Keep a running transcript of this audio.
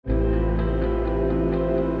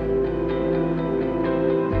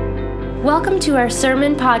Welcome to our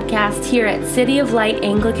sermon podcast here at City of Light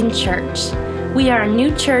Anglican Church. We are a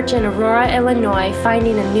new church in Aurora, Illinois,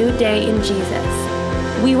 finding a new day in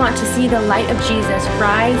Jesus. We want to see the light of Jesus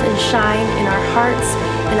rise and shine in our hearts,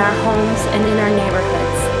 in our homes, and in our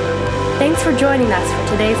neighborhoods. Thanks for joining us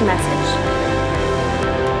for today's message.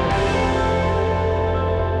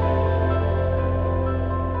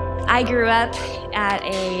 I grew up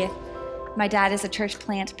my dad is a church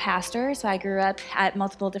plant pastor, so I grew up at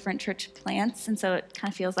multiple different church plants, and so it kind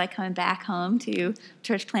of feels like coming back home to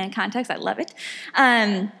church plant context. I love it.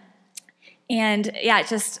 And yeah, it's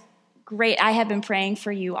just great. I have been praying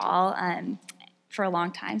for you all for a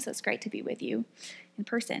long time, so it's great to be with you in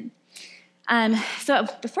person. So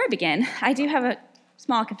before I begin, I do have a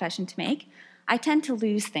small confession to make. I tend to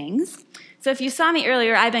lose things. So if you saw me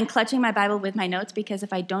earlier, I've been clutching my Bible with my notes because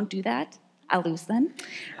if I don't do that, I'll lose them.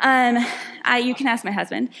 You can ask my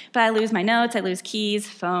husband, but I lose my notes, I lose keys,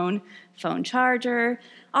 phone charger,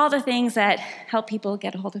 all the things that help people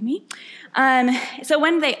get a hold of me. So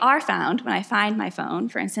when they are found, when I find my phone,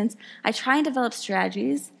 for instance, I try and develop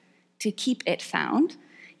strategies to keep it found.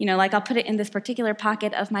 You know, like I'll put it in this particular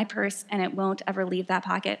pocket of my purse and it won't ever leave that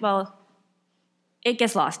pocket. Well, it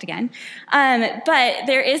gets lost again. But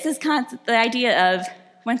there is this concept, the idea of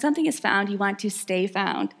when something is found, you want to stay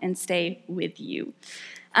found and stay with you.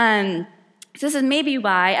 So this is maybe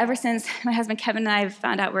why, ever since my husband Kevin and I have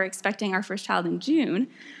found out we're expecting our first child in June,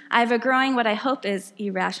 I have a growing what I hope is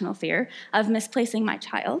irrational fear of misplacing my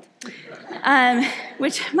child,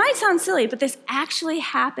 which might sound silly, but this actually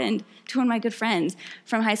happened to one of my good friends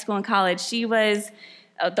from high school and college. She was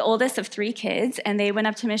the oldest of 3 kids, and they went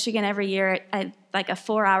up to Michigan every year at like a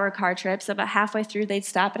 4-hour car trip, so about halfway through, they'd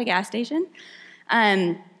stop at a gas station.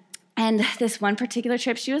 And this one particular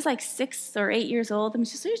trip, she was like 6 or 8 years old. I mean,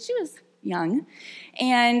 she was young.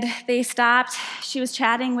 And they stopped. She was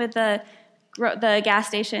chatting with the gas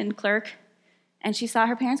station clerk, and she saw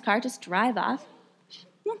her parents' car just drive off.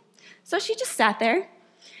 So she just sat there.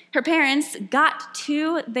 Her parents got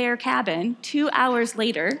to their cabin 2 hours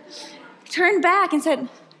later, turned back and said,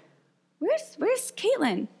 Where's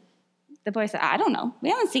Caitlin? The boy said, I don't know. We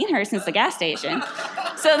haven't seen her since the gas station.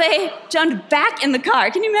 So they jumped back in the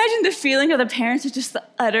car. Can you imagine the feeling of the parents of just the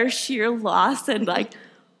utter sheer loss and like,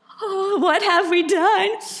 oh, what have we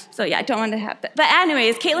done? So yeah, I don't want to have that. But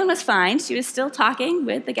anyways, Caitlin was fine. She was still talking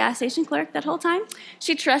with the gas station clerk that whole time.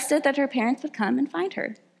 She trusted that her parents would come and find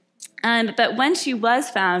her. But when she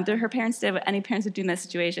was found, her parents did what any parents would do in this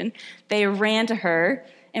situation. They ran to her,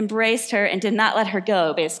 embraced her, and did not let her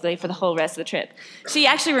go, basically, for the whole rest of the trip. She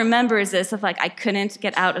actually remembers this of, like, I couldn't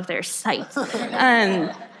get out of their sight.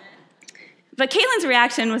 But Caitlin's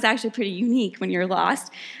reaction was actually pretty unique when you're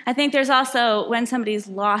lost. I think there's also, when somebody's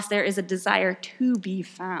lost, there is a desire to be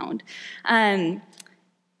found. A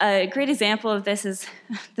great example of this is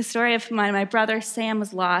the story of my brother Sam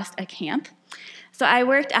was lost at camp. So I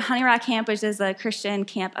worked at Honey Rock Camp, which is a Christian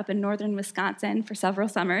camp up in northern Wisconsin for several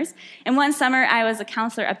summers. And one summer, I was a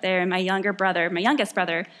counselor up there, and my youngest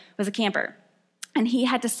brother, was a camper. And he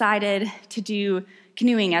had decided to do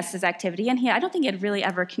canoeing as his activity, and I don't think he had really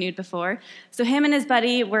ever canoed before. So him and his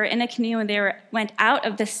buddy were in a canoe, and they went out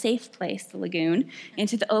of the safe place, the lagoon,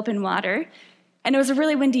 into the open water. And it was a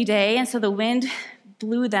really windy day, and so the wind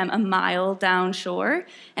blew them a mile down shore,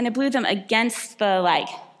 and it blew them against the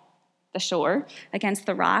shore, against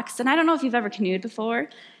the rocks. And I don't know if you've ever canoed before,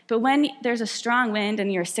 but when there's a strong wind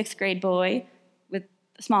and you're a small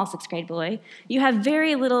 6th grade boy, you have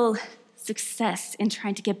very little success in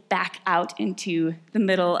trying to get back out into the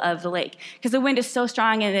middle of the lake because the wind is so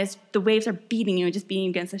strong and the waves are beating you and just beating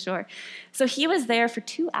against the shore. So he was there for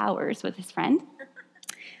 2 hours with his friend.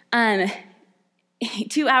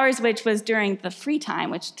 2 hours, which was during the free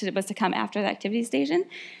time, which was to come after the activity station.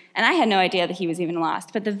 And I had no idea that he was even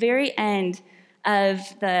lost. But the very end of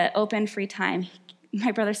the open free time,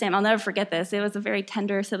 my brother Sam, I'll never forget this. It was a very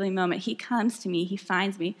tender sibling moment. He comes to me. He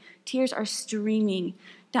finds me. Tears are streaming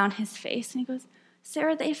down his face. And he goes,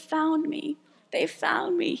 Sarah, they found me. They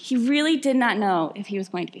found me. He really did not know if he was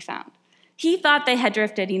going to be found. He thought they had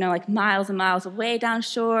drifted, like miles and miles away down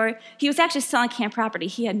shore. He was actually selling camp property.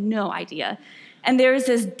 He had no idea. And there was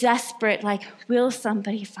this desperate, will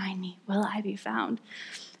somebody find me? Will I be found?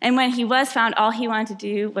 And when he was found, all he wanted to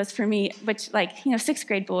do was for me, which 6th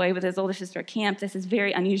grade boy with his older sister at camp, this is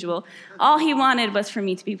very unusual. All he wanted was for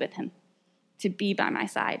me to be with him, to be by my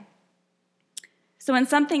side. So when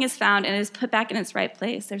something is found and is put back in its right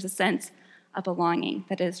place, there's a sense of belonging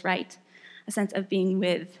that is right, a sense of being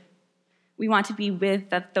with. We want to be with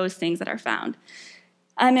those things that are found.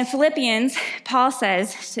 In Philippians, Paul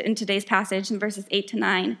says in today's passage in verses 8 to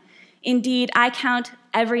 9, Indeed, I count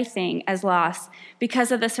everything as loss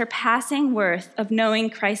because of the surpassing worth of knowing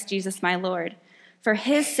Christ Jesus my Lord. For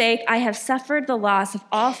his sake I have suffered the loss of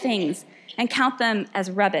all things and count them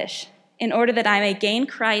as rubbish, in order that I may gain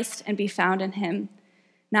Christ and be found in him,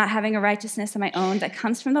 not having a righteousness of my own that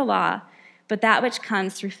comes from the law, but that which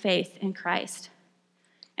comes through faith in Christ.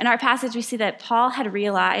 In our passage, we see that Paul had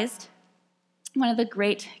realized one of the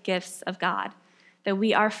great gifts of God, that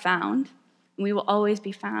we are found, and we will always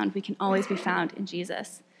be found. We can always be found in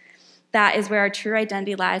Jesus. That is where our true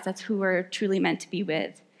identity lies. That's who we're truly meant to be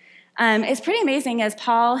with. It's pretty amazing as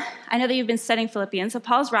Paul, I know that you've been studying Philippians, so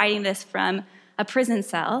Paul's writing this from a prison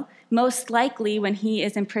cell, most likely when he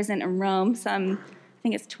is in prison in Rome, I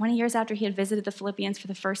think it's 20 years after he had visited the Philippians for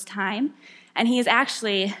the first time. And he is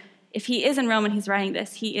actually, if he is in Rome and he's writing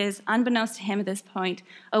this, he is, unbeknownst to him at this point,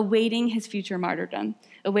 awaiting his future martyrdom,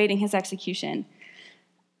 awaiting his execution.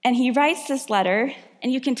 And he writes this letter,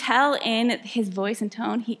 and you can tell in his voice and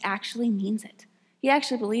tone, he actually means it. He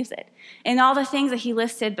actually believes it. And all the things that he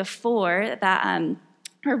listed before that I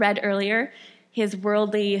read earlier, his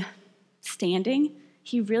worldly standing,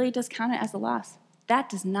 he really does count it as a loss. That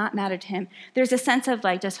does not matter to him. There's a sense of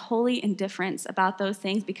just holy indifference about those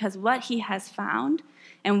things because what he has found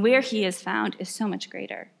and where he is found is so much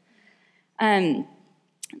greater.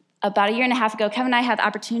 About a year and a half ago, Kevin and I had the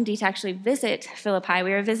opportunity to actually visit Philippi.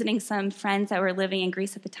 We were visiting some friends that were living in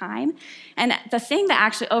Greece at the time. And the thing that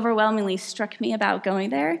actually overwhelmingly struck me about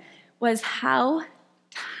going there was how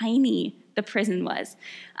tiny the prison was.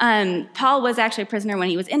 Paul was actually a prisoner when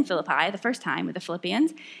he was in Philippi the first time with the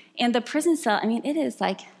Philippians. And the prison cell, it is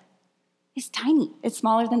it's tiny. It's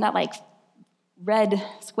smaller than that red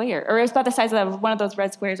square, or it's about the size of one of those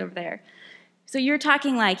red squares over there. So you're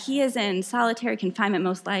talking he is in solitary confinement,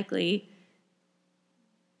 most likely,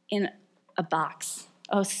 in a box,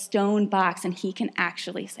 a stone box, and he can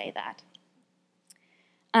actually say that.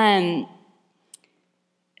 And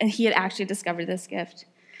he had actually discovered this gift.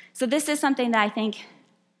 So this is something that I think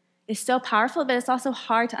is so powerful, but it's also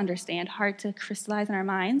hard to understand, hard to crystallize in our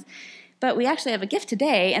minds. But we actually have a gift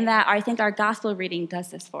today, and that I think our gospel reading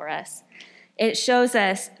does this for us. It shows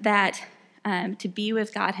us that to be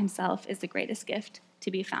with God himself is the greatest gift,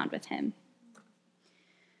 to be found with him.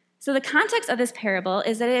 So the context of this parable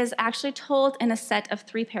is that it is actually told in a set of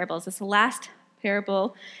 3 parables. It's the last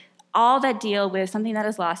parable, all that deal with something that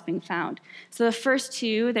is lost being found. So the first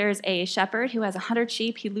 2, there's a shepherd who has 100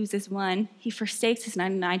 sheep. He loses one. He forsakes his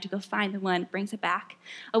 99 to go find the one, brings it back.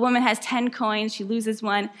 A woman has 10 coins. She loses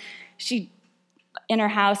one. In her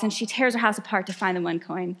house, and she tears her house apart to find the 1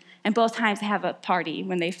 coin. And both times they have a party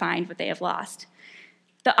when they find what they have lost.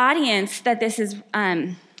 The audience that this is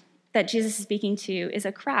that Jesus is speaking to is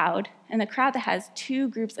a crowd, and the crowd that has 2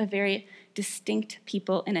 groups of very distinct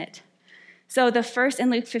people in it. So the first in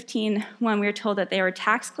Luke 15:1, we are told that they were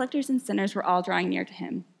tax collectors and sinners were all drawing near to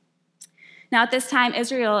him. Now at this time,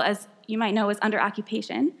 Israel, as you might know, was under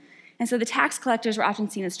occupation. And so the tax collectors were often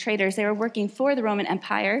seen as traitors. They were working for the Roman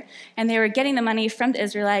Empire, and they were getting the money from the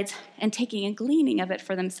Israelites and taking a gleaning of it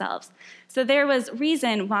for themselves. So there was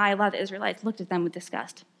reason why a lot of the Israelites looked at them with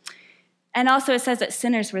disgust. And also it says that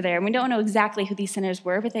sinners were there. We don't know exactly who these sinners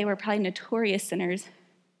were, but they were probably notorious sinners,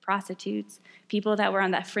 prostitutes, people that were on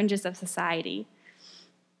the fringes of society.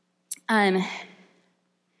 And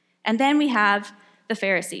then we have the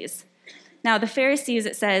Pharisees. Now, the Pharisees,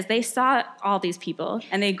 it says, they saw all these people,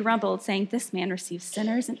 and they grumbled, saying, "This man receives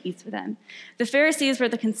sinners and eats with them." The Pharisees were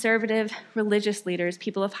the conservative religious leaders,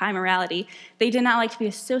 people of high morality. They did not like to be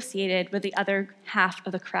associated with the other half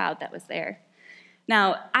of the crowd that was there.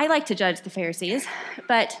 Now, I like to judge the Pharisees,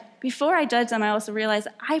 but before I judge them, I also realized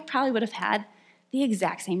I probably would have had the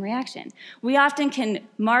exact same reaction. We often can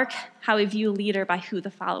mark how we view a leader by who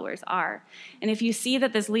the followers are. And if you see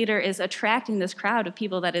that this leader is attracting this crowd of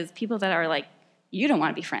people that are you don't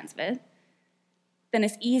want to be friends with, then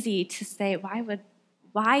it's easy to say,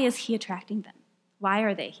 why is he attracting them? Why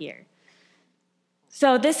are they here?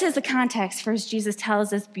 So this is the context for which Jesus tells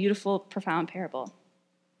this beautiful, profound parable.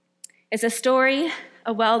 It's a story,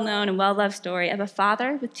 a well-known and well-loved story of a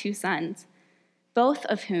father with 2 sons, both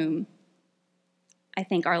of whom I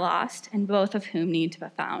think are lost, and both of whom need to be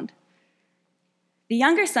found. The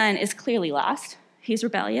younger son is clearly lost. He's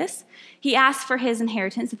rebellious. He asks for his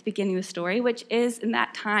inheritance at the beginning of the story, which is, in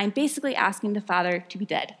that time, basically asking the father to be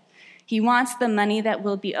dead. He wants the money that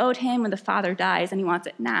will be owed him when the father dies, and he wants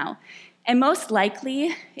it now. And most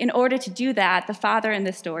likely, in order to do that, the father in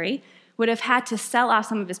this story would have had to sell off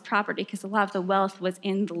some of his property because a lot of the wealth was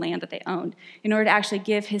in the land that they owned in order to actually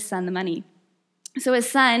give his son the money. So his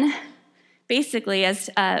son basically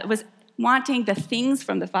was wanting the things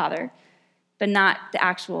from the father, but not the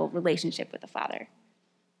actual relationship with the father.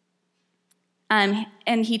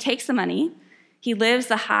 And he takes the money, he lives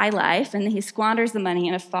the high life, and he squanders the money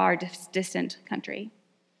in a far distant country.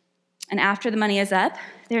 And after the money is up,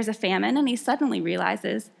 there's a famine, and he suddenly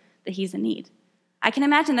realizes that he's in need. I can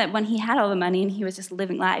imagine that when he had all the money and he was just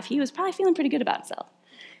living life, he was probably feeling pretty good about himself.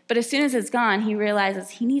 But as soon as it's gone, he realizes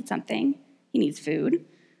he needs something. He needs food.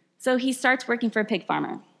 So he starts working for a pig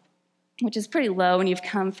farmer, which is pretty low when you've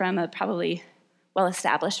come from a probably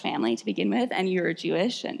well-established family to begin with, and you're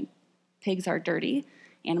Jewish, and pigs are dirty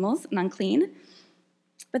animals and unclean.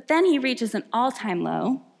 But then he reaches an all-time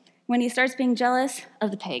low when he starts being jealous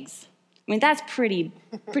of the pigs. I mean, that's pretty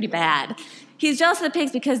bad. He's jealous of the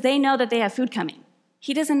pigs because they know that they have food coming.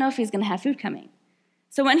 He doesn't know if he's going to have food coming.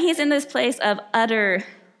 So when he's in this place of utter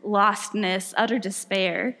lostness, utter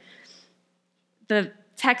despair, the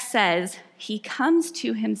text says he comes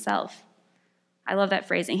to himself. I love that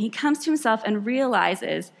phrasing. He comes to himself and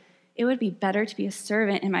realizes it would be better to be a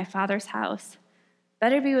servant in my father's house,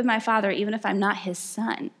 better to be with my father even if I'm not his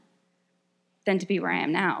son, than to be where I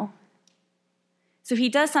am now. So he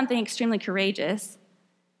does something extremely courageous,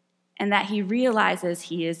 and that he realizes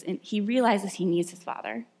he needs his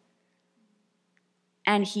father.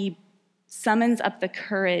 And he summons up the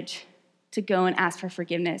courage to go and ask for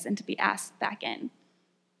forgiveness and to be asked back in.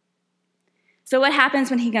 So what happens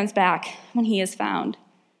when he comes back, when he is found?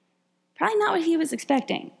 Probably not what he was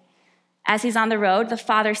expecting. As he's on the road, the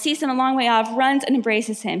father sees him a long way off, runs and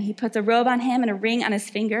embraces him. He puts a robe on him and a ring on his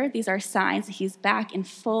finger. These are signs that he's back in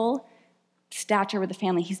full stature with the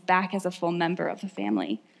family. He's back as a full member of the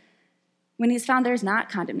family. When he's found, there's not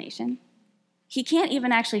condemnation. He can't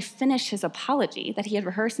even actually finish his apology that he had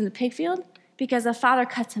rehearsed in the pig field because the father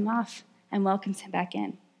cuts him off and welcomes him back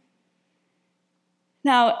in.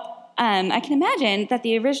 Now, I can imagine that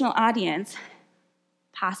the original audience,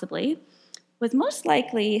 possibly, was most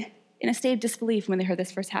likely in a state of disbelief when they heard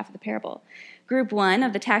this first half of the parable. Group one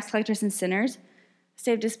of the tax collectors and sinners,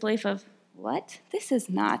 state of disbelief of, what? This is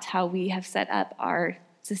not how we have set up our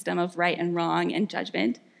system of right and wrong and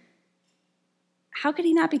judgment. How could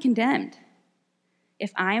he not be condemned?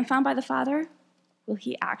 If I am found by the Father, will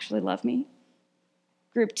he actually love me?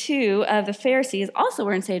 Group two of the Pharisees also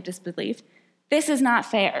were in state of disbelief. This is not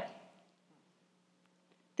fair.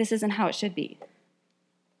 This isn't how it should be.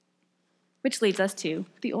 Which leads us to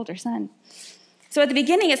the older son. So at the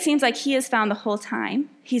beginning, it seems like he is found the whole time.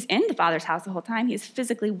 He's in the father's house the whole time. He's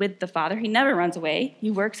physically with the father. He never runs away. He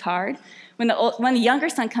works hard. When the younger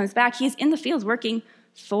son comes back, he's in the fields working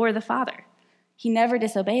for the father. He never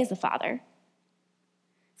disobeys the father.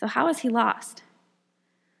 So how is he lost?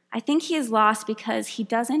 I think he is lost because he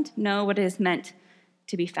doesn't know what it is meant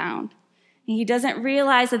to be found. And he doesn't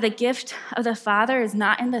realize that the gift of the Father is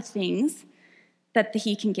not in the things that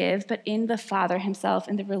he can give, but in the Father himself,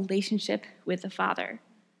 in the relationship with the Father.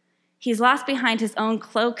 He's lost behind his own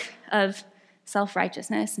cloak of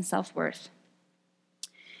self-righteousness and self-worth.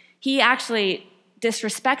 He actually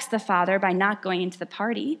disrespects the Father by not going into the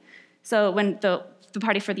party. So when the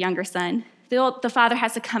party for the younger son, the father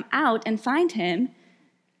has to come out and find him,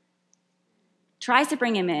 tries to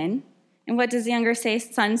bring him in, and what does the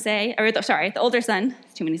the older son,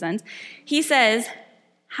 too many sons, he says,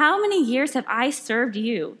 how many years have I served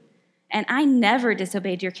you, and I never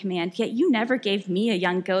disobeyed your command, yet you never gave me a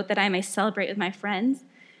young goat that I may celebrate with my friends?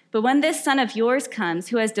 But when this son of yours comes,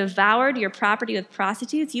 who has devoured your property with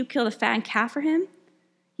prostitutes, you kill the fattened calf for him?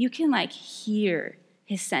 You can hear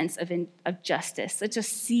his sense of justice. It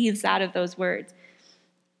just seethes out of those words.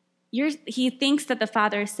 He thinks that the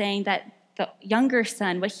father is saying that the younger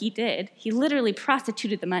son, what he did, he literally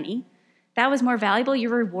prostituted the money. That was more valuable.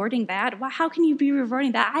 You're rewarding that? Well, how can you be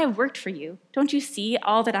rewarding that? I have worked for you. Don't you see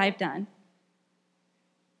all that I've done?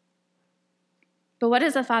 But what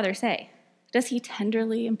does the father say? Does he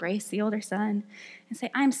tenderly embrace the older son and say,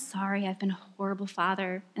 I'm sorry, I've been a horrible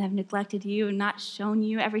father, and I've neglected you and not shown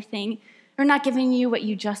you everything, or not giving you what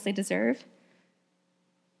you justly deserve?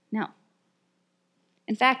 No.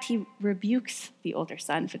 In fact, he rebukes the older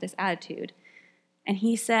son for this attitude. And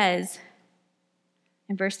he says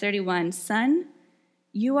in verse 31, Son,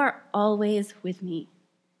 you are always with me,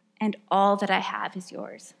 and all that I have is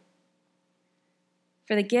yours.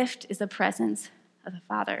 For the gift is the presence of the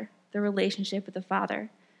Father, the relationship with the Father.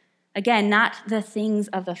 Again, not the things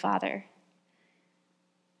of the Father.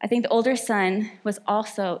 I think the older son was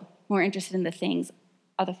also more interested in the things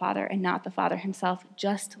of the Father and not the Father himself,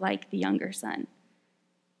 just like the younger son.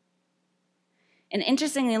 And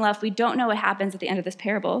interestingly enough, we don't know what happens at the end of this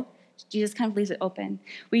parable. Jesus kind of leaves it open.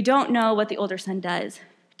 We don't know what the older son does.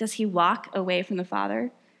 Does he walk away from the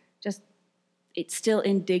Father, it's still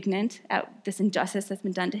indignant at this injustice that's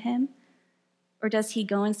been done to him? Or does he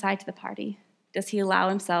go inside to the party, does he allow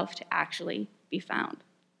himself to actually be found?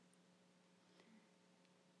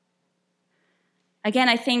 Again,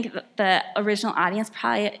 I think the original audience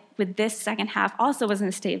probably with this second half also was in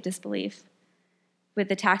a state of disbelief, with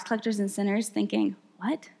the tax collectors and sinners thinking,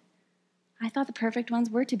 what? I thought the perfect ones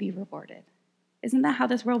were to be rewarded. Isn't that how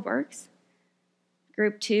this world works?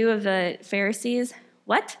 Group 2 of the Pharisees,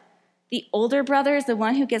 what? The older brother is the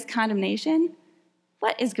one who gets condemnation?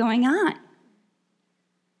 What is going on?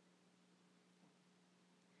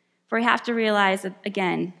 For we have to realize that,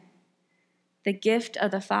 again, the gift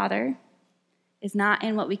of the Father is not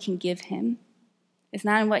in what we can give him. It's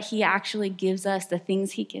not in what he actually gives us, the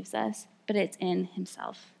things he gives us, but it's in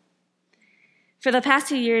himself. For the past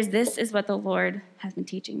 2 years, this is what the Lord has been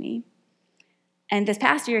teaching me. And this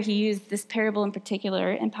past year, he used this parable in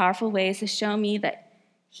particular in powerful ways to show me that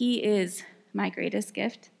he is my greatest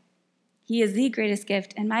gift. He is the greatest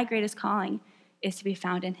gift, and my greatest calling is to be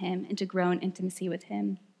found in him and to grow in intimacy with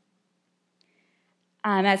him.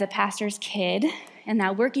 As a pastor's kid, and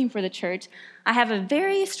now working for the church, I have a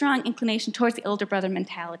very strong inclination towards the older brother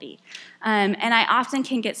mentality. And I often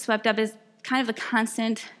can get swept up as kind of the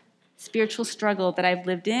constant spiritual struggle that I've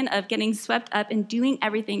lived in of getting swept up in doing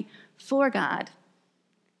everything for God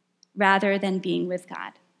rather than being with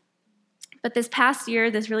God. But this past year,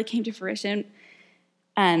 this really came to fruition,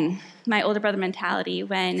 my older brother mentality,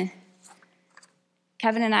 when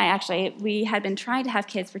Kevin and I we had been trying to have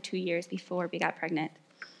kids for 2 years before we got pregnant.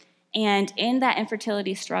 And in that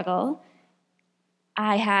infertility struggle,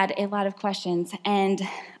 I had a lot of questions, and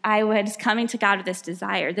I was coming to God with this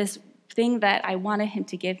desire, this thing that I wanted him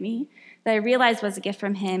to give me, that I realized was a gift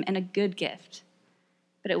from him and a good gift,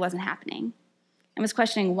 but it wasn't happening. I was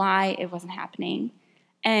questioning why it wasn't happening.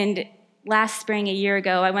 And last spring, a year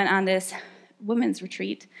ago, I went on this women's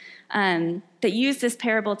retreat that used this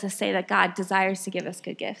parable to say that God desires to give us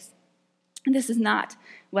good gifts. And this is not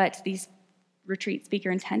what these retreat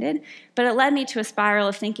speaker intended, but it led me to a spiral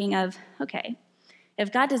of thinking of, okay,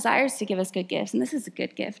 if God desires to give us good gifts, and this is a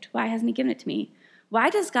good gift, why hasn't he given it to me? Why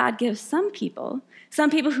does God give some people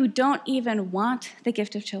who don't even want the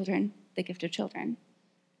gift of children, the gift of children?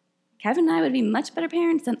 Kevin and I would be much better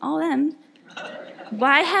parents than all them.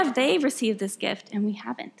 Why have they received this gift and we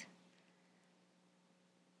haven't?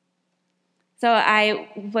 So I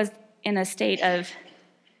was in a state of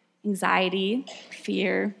anxiety,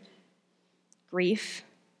 fear, grief.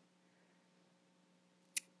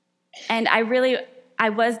 And I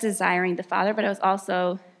was desiring the Father, but I was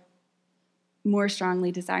also more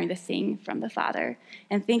strongly desiring the thing from the Father,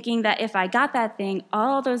 and thinking that if I got that thing,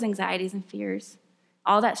 all those anxieties and fears,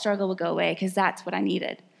 all that struggle would go away, because that's what I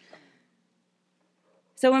needed.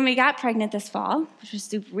 So when we got pregnant this fall,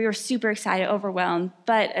 we were super excited, overwhelmed,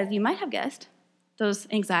 but as you might have guessed, those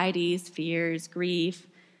anxieties, fears, grief,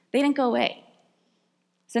 they didn't go away.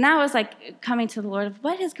 So now I was like coming to the Lord of,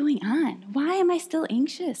 what is going on? Why am I still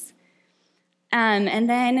anxious? And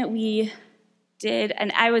then we did,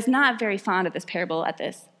 and I was not very fond of this parable at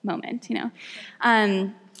this moment,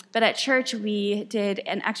 but at church we did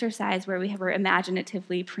an exercise where we were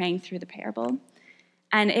imaginatively praying through the parable.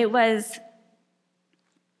 And it was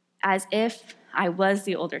as if I was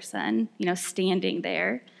the older son, standing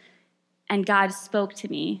there, and God spoke to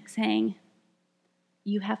me saying,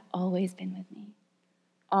 you have always been with me.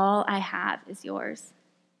 All I have is yours.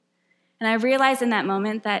 And I realized in that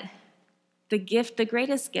moment that the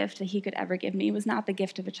greatest gift that he could ever give me was not the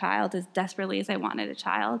gift of a child, as desperately as I wanted a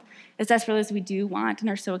child, as desperately as we do want and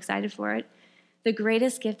are so excited for it. The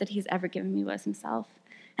greatest gift that he's ever given me was himself.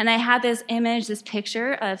 And I had this image, this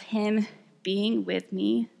picture of him being with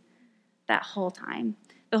me that whole time,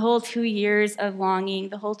 the whole 2 years of longing,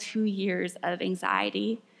 the whole 2 years of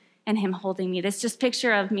anxiety, and him holding me. This just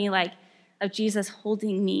picture of me, of Jesus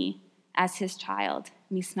holding me as his child,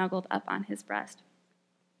 me snuggled up on his breast.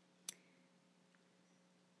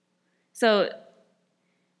 So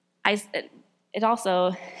it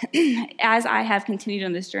also, as I have continued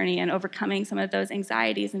on this journey and overcoming some of those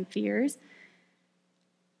anxieties and fears,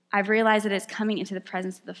 I've realized that it's coming into the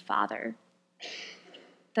presence of the Father,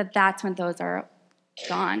 that's when those are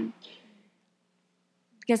gone.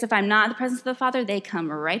 Because if I'm not in the presence of the Father, they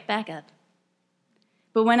come right back up.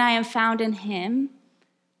 But when I am found in him,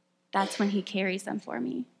 that's when he carries them for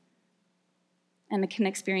me, and I can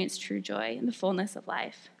experience true joy and the fullness of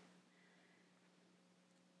life.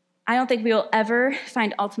 I don't think we will ever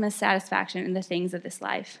find ultimate satisfaction in the things of this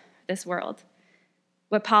life, this world.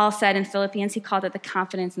 What Paul said in Philippians, he called it the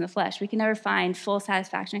confidence in the flesh. We can never find full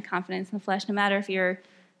satisfaction and confidence in the flesh, no matter if you're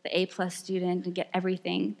the A+ student and get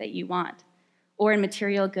everything that you want, or in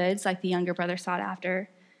material goods like the younger brother sought after,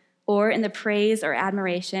 or in the praise or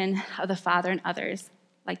admiration of the Father and others,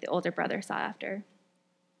 like the older brother sought after.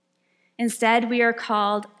 Instead, we are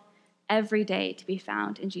called every day to be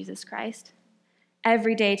found in Jesus Christ,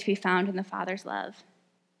 every day to be found in the Father's love.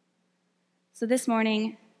 So this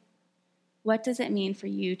morning, what does it mean for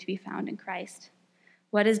you to be found in Christ?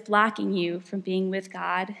 What is blocking you from being with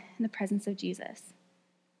God in the presence of Jesus?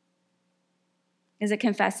 Is it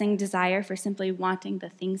confessing desire for simply wanting the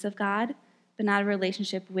things of God, but not a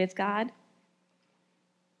relationship with God?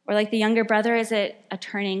 Or like the younger brother, is it a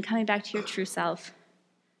turning, coming back to your true self,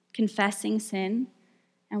 confessing sin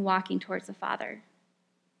and walking towards the Father?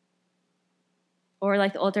 Or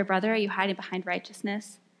like the older brother, are you hiding behind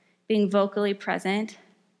righteousness, being vocally present,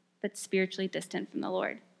 but spiritually distant from the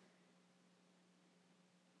Lord?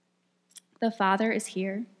 The Father is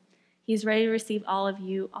here. He's ready to receive all of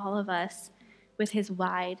you, all of us, with his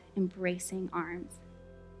wide, embracing arms.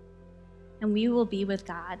 And we will be with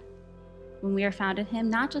God when we are found in him,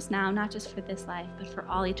 not just now, not just for this life, but for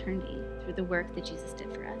all eternity through the work that Jesus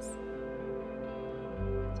did for us.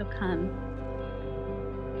 So come.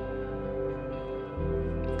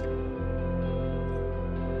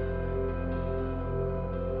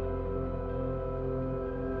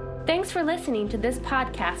 Thanks for listening to this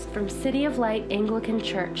podcast from City of Light Anglican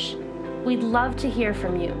Church. We'd love to hear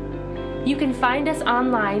from you. You can find us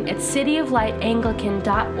online at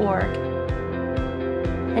cityoflightanglican.org.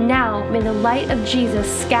 And now, may the light of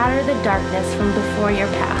Jesus scatter the darkness from before your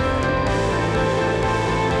path.